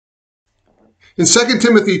In 2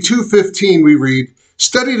 Timothy 2:15 we read,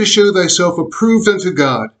 "Study to show thyself approved unto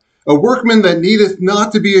God, a workman that needeth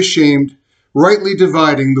not to be ashamed, rightly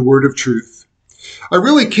dividing the word of truth." I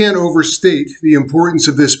really can't overstate the importance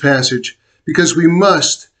of this passage because we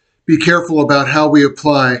must be careful about how we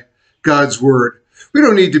apply God's word. We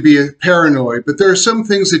don't need to be paranoid, but there are some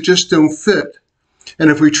things that just don't fit. And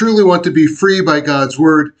if we truly want to be free by God's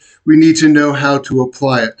word, we need to know how to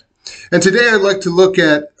apply it. And today I'd like to look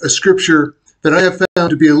at a scripture that I have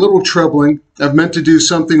found to be a little troubling. I've meant to do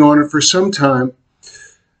something on it for some time.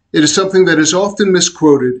 It is something that is often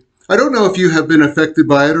misquoted. I don't know if you have been affected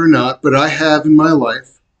by it or not, but I have in my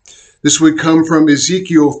life. This would come from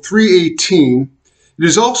Ezekiel 3:18. It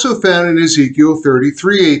is also found in Ezekiel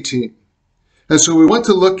 33:18. And so we want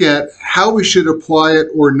to look at how we should apply it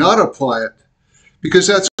or not apply it, because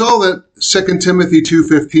that's all that 2 Timothy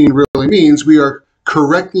 2:15 really means. We are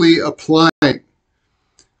correctly applying.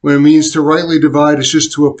 When it means to rightly divide, it's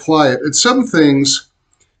just to apply it. And some things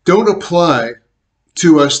don't apply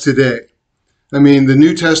to us today. I mean,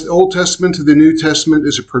 the Old Testament to the New Testament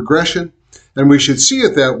is a progression, and we should see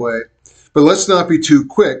it that way. But let's not be too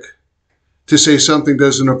quick to say something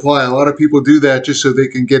doesn't apply. A lot of people do that just so they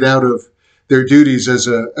can get out of their duties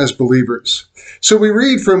as believers. So we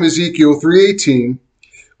read from Ezekiel 3:18,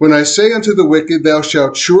 "When I say unto the wicked, thou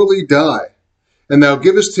shalt surely die, and thou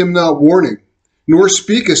givest him not warning, nor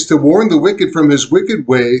speakest to warn the wicked from his wicked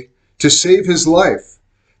way, to save his life.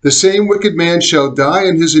 The same wicked man shall die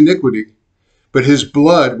in his iniquity, but his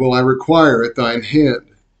blood will I require at thine hand."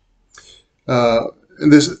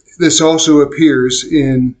 And this also appears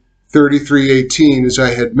in 33:18, as I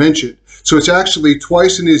had mentioned. So it's actually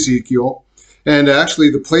twice in Ezekiel, and actually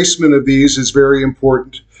the placement of these is very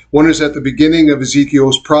important. One is at the beginning of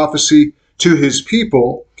Ezekiel's prophecy to his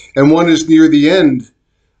people, and one is near the end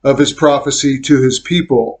of his prophecy to his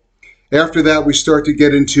people. After that, we start to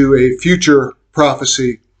get into a future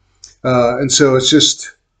prophecy, and so it's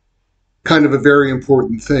just kind of a very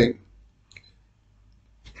important thing.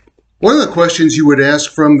 One of the questions you would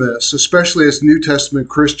ask from this, especially as New Testament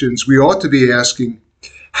Christians, we ought to be asking,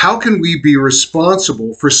 how can we be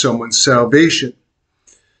responsible for someone's salvation?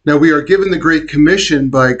 Now, we are given the Great Commission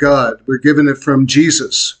by God. We're given it from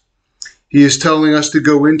Jesus. He is telling us to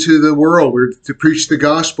go into the world. We're to preach the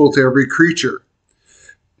gospel to every creature.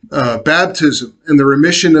 Baptism and the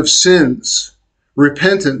remission of sins,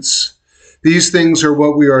 repentance, these things are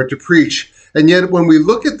what we are to preach. And yet, when we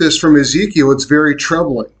look at this from Ezekiel, it's very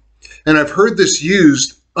troubling. And I've heard this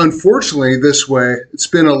used, unfortunately, this way. It's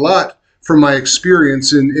been a lot from my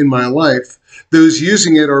experience in my life. Those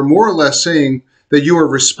using it are more or less saying that you are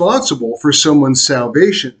responsible for someone's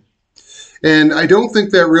salvation. And I don't think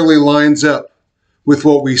that really lines up with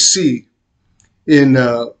what we see in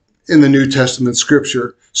the New Testament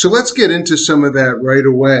scripture. So let's get into some of that right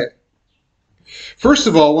away. First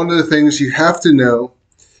of all, one of the things you have to know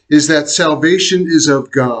is that salvation is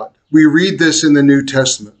of God. We read this in the New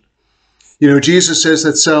Testament. You know, Jesus says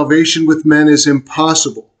that salvation with men is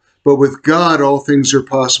impossible, but with God all things are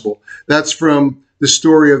possible. That's from the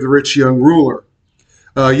story of the rich young ruler.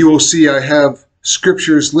 You will see I have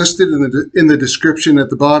scriptures listed in the description at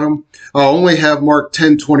the bottom. I'll only have Mark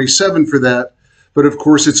 10:27 for that, but of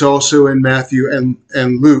course it's also in Matthew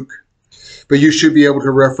and Luke. But you should be able to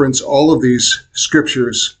reference all of these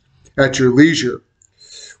scriptures at your leisure.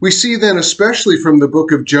 We see then, especially from the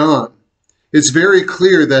book of John, it's very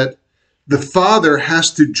clear that the Father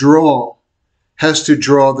has to draw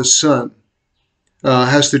the Son,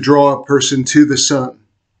 has to draw a person to the Son.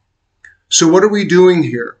 So what are we doing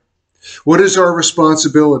here? What is our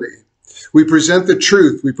responsibility? We present the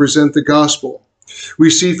truth. We present the gospel. We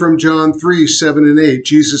see from John 3:7 and 8,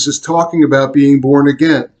 Jesus is talking about being born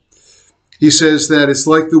again. He says that it's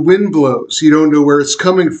like the wind blows. You don't know where it's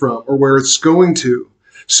coming from or where it's going to.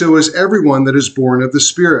 So is everyone that is born of the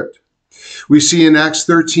Spirit. We see in Acts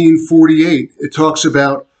 13:48, it talks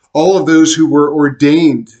about all of those who were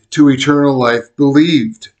ordained to eternal life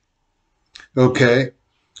believed. Okay.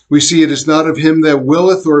 We see it is not of him that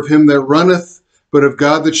willeth or of him that runneth, but of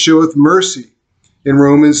God that showeth mercy in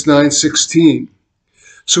Romans 9:16.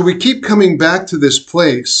 So we keep coming back to this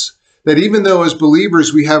place that even though as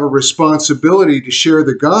believers we have a responsibility to share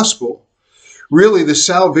the gospel, really the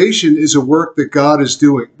salvation is a work that God is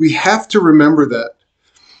doing. We have to remember that.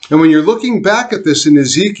 And when you're looking back at this in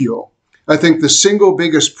Ezekiel, I think the single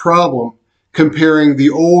biggest problem comparing the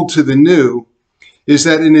old to the new is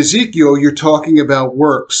that in Ezekiel, you're talking about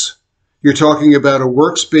works. You're talking about a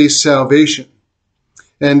works-based salvation.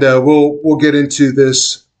 And we'll get into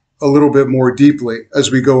this a little bit more deeply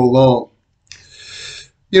as we go along.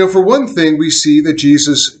 For one thing, we see that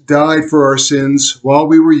Jesus died for our sins while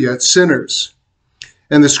we were yet sinners.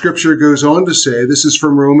 And the scripture goes on to say, this is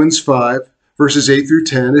from Romans 5, verses 8 through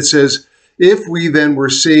 10. It says, if we then were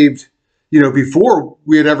saved, before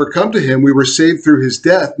we had ever come to him, we were saved through his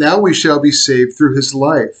death. Now we shall be saved through his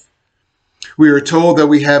life. We are told that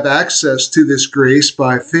we have access to this grace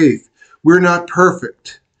by faith. We're not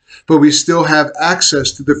perfect, but we still have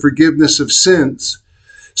access to the forgiveness of sins.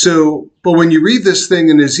 But when you read this thing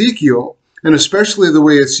in Ezekiel, and especially the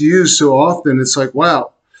way it's used so often, it's like,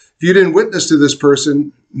 wow, if you didn't witness to this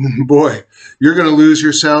person, boy, you're going to lose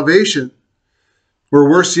your salvation. Or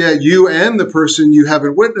worse yet, you and the person you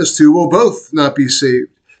haven't witnessed to will both not be saved.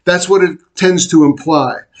 That's what it tends to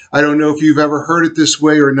imply. I don't know if you've ever heard it this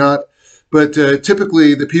way or not, but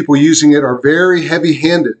typically the people using it are very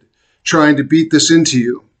heavy-handed, trying to beat this into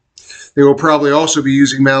you. They will probably also be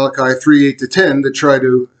using Malachi 3, 8 to 10 to try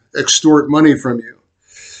to extort money from you.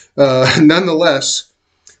 Nonetheless,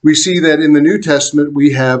 we see that in the New Testament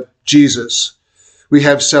we have Jesus. We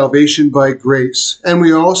have salvation by grace, and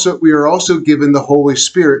we are also given the Holy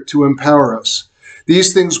Spirit to empower us.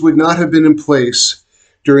 These things would not have been in place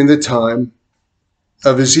during the time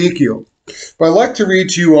of Ezekiel. But I'd like to read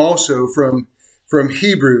to you also from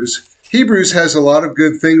Hebrews. Hebrews has a lot of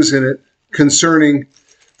good things in it concerning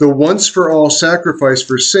the once-for-all sacrifice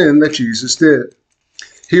for sin that Jesus did.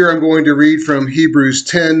 Here I'm going to read from Hebrews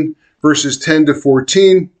 10, verses 10 to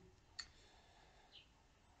 14.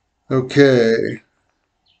 Okay.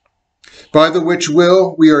 By the which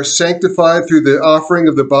will we are sanctified through the offering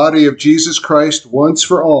of the body of Jesus Christ once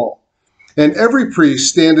for all. And every priest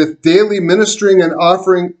standeth daily ministering and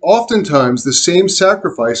offering oftentimes the same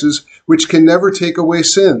sacrifices which can never take away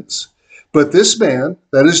sins. But this man,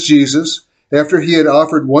 that is Jesus, after he had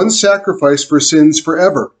offered one sacrifice for sins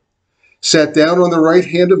forever, sat down on the right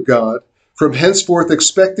hand of God, from henceforth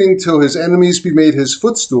expecting till his enemies be made his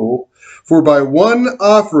footstool. For by one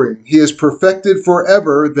offering he has perfected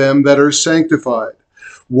forever them that are sanctified.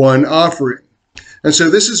 One offering. And so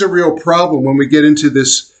this is a real problem when we get into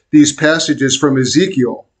these passages from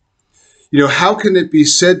Ezekiel. How can it be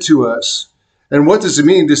said to us? And what does it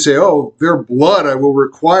mean to say, oh, their blood I will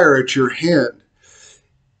require at your hand?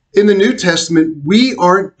 In the New Testament, we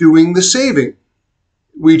aren't doing the saving.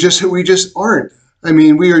 We just aren't.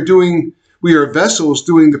 We are vessels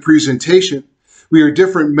doing the presentation. We are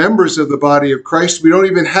different members of the body of Christ. We don't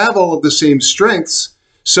even have all of the same strengths.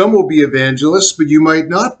 Some will be evangelists, but you might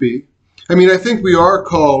not be. I think we are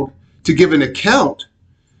called to give an account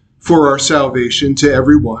for our salvation to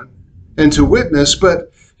everyone and to witness,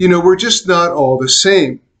 but, we're just not all the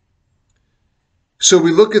same. So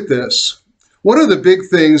we look at this. One of the big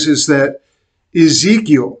things is that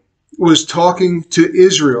Ezekiel was talking to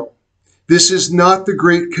Israel. This is not the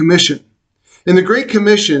Great Commission. In the Great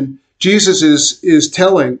Commission, Jesus is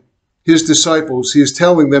telling his disciples, he is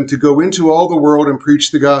telling them to go into all the world and preach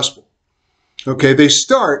the gospel. Okay, they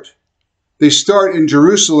start in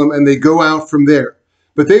Jerusalem and they go out from there.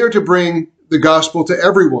 But they are to bring the gospel to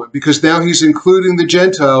everyone because now he's including the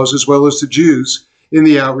Gentiles as well as the Jews in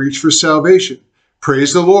the outreach for salvation.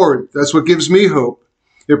 Praise the Lord. That's what gives me hope.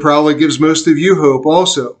 It probably gives most of you hope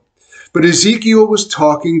also. But Ezekiel was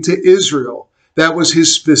talking to Israel. That was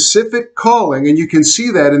his specific calling, and you can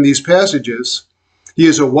see that in these passages. He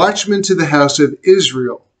is a watchman to the house of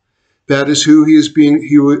Israel. That is who he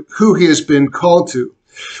has been called to.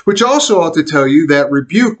 Which also ought to tell you that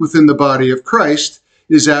rebuke within the body of Christ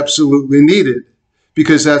is absolutely needed,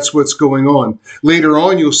 because that's what's going on. Later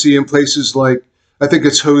on, you'll see in places like, I think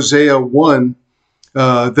it's Hosea 1,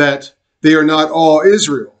 that they are not all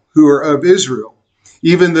Israel who are of Israel.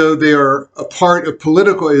 Even though they are a part of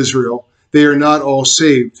political Israel, they are not all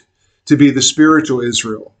saved to be the spiritual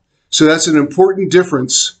Israel. So that's an important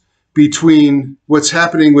difference between what's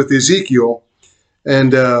happening with Ezekiel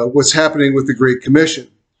and what's happening with the Great Commission.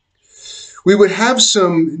 We would have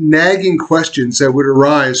some nagging questions that would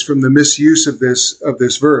arise from the misuse of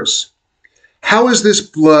this verse. How is this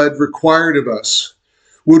blood required of us?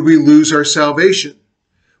 Would we lose our salvation?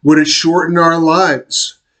 Would it shorten our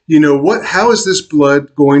lives? How is this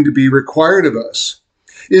blood going to be required of us?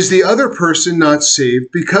 Is the other person not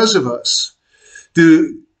saved because of us?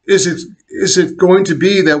 Is it going to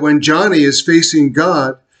be that when Johnny is facing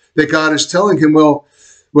God, that God is telling him, well,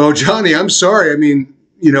 Johnny, I'm sorry.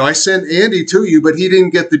 I sent Andy to you, but he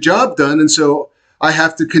didn't get the job done, and so I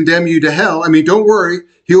have to condemn you to hell. Don't worry,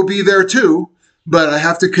 he'll be there too, but I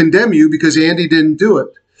have to condemn you because Andy didn't do it.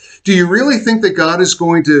 Do you really think that God is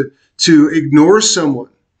going to ignore someone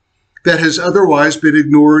that has otherwise been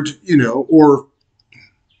ignored, or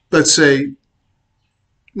let's say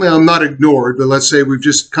well, not ignored, but let's say we've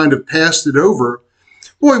just kind of passed it over,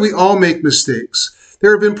 boy, we all make mistakes.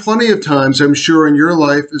 There have been plenty of times, I'm sure, in your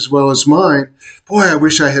life as well as mine, boy, I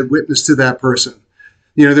wish I had witnessed to that person.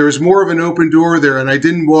 There was more of an open door there and I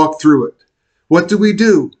didn't walk through it. What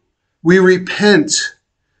do? We repent.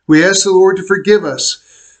 We ask the Lord to forgive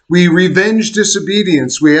us. We revenge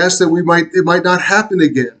disobedience. We ask that it might not happen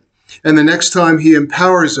again. And the next time he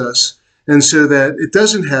empowers us, and so that it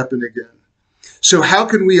doesn't happen again. So how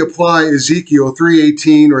can we apply Ezekiel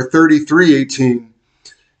 3:18 or 33:18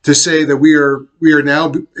 to say that we are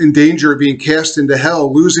now in danger of being cast into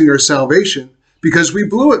hell, losing our salvation because we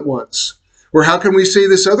blew it once? Or how can we say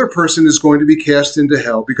this other person is going to be cast into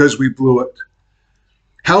hell because we blew it?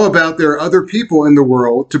 How about there are other people in the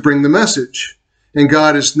world to bring the message? And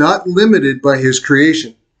God is not limited by his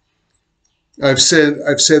creation. I've said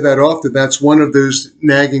that often. That's one of those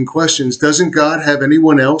nagging questions. Doesn't God have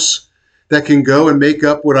anyone else that can go and make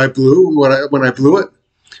up what I blew when I blew it?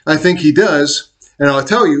 I think he does. And I'll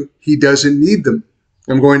tell you, he doesn't need them.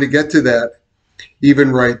 I'm going to get to that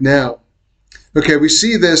even right now. Okay, we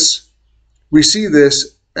see this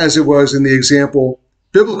as it was in the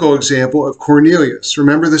biblical example of Cornelius.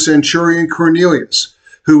 Remember the centurion Cornelius,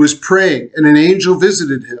 who was praying, and an angel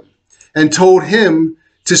visited him and told him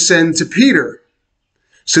to send to Peter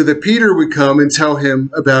so that Peter would come and tell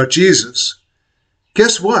him about Jesus.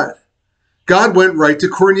 Guess what? God went right to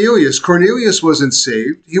Cornelius. Cornelius wasn't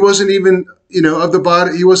saved. He wasn't even, of the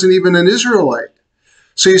body. He wasn't even an Israelite.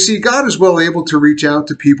 So you see, God is well able to reach out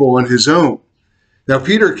to people on his own. Now,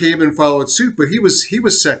 Peter came and followed suit, but he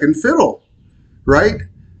was second fiddle, right?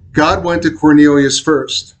 God went to Cornelius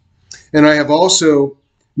first. And I have also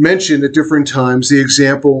mentioned at different times the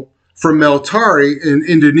example from Meltari in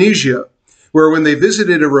Indonesia, where when they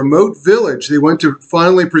visited a remote village, they went to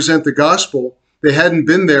finally present the gospel. They hadn't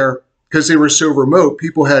been there because they were so remote,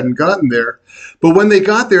 people hadn't gotten there. But when they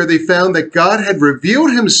got there, they found that God had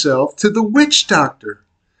revealed himself to the witch doctor.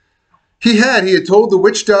 He had told the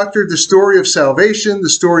witch doctor the story of salvation, the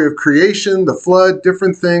story of creation, the flood,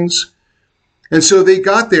 different things. And so they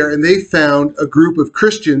got there and they found a group of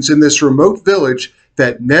Christians in this remote village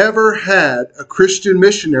that never had a Christian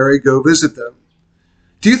missionary go visit them.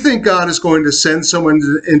 Do you think God is going to send someone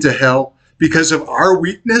into hell because of our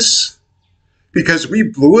weakness? Because we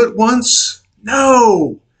blew it once?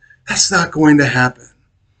 No, that's not going to happen.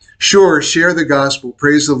 Sure, share the gospel,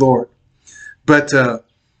 praise the Lord. But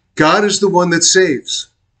God is the one that saves.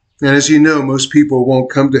 And as you know, most people won't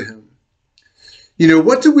come to him.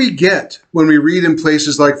 What do we get when we read in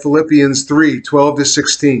places like Philippians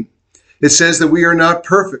 3:12-16? It says that we are not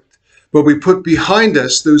perfect, but we put behind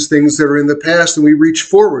us those things that are in the past and we reach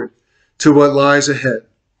forward to what lies ahead.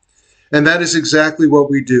 And that is exactly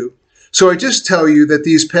what we do. So I just tell you that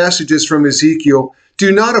these passages from Ezekiel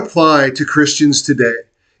do not apply to Christians today.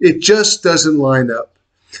 It just doesn't line up.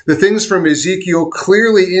 The things from Ezekiel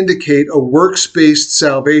clearly indicate a works-based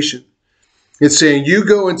salvation. It's saying you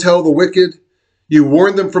go and tell the wicked, you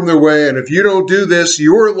warn them from their way, and if you don't do this,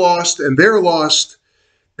 you're lost and they're lost.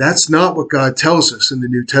 That's not what God tells us in the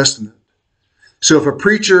New Testament. So if a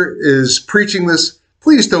preacher is preaching this,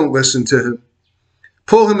 please don't listen to him.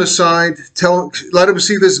 Pull him aside, let him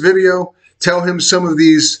see this video, tell him some of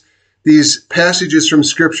these passages from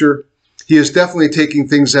Scripture. He is definitely taking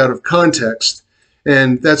things out of context,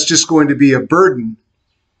 and that's just going to be a burden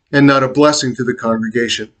and not a blessing to the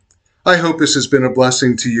congregation. I hope this has been a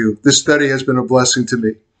blessing to you. This study has been a blessing to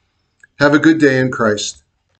me. Have a good day in Christ.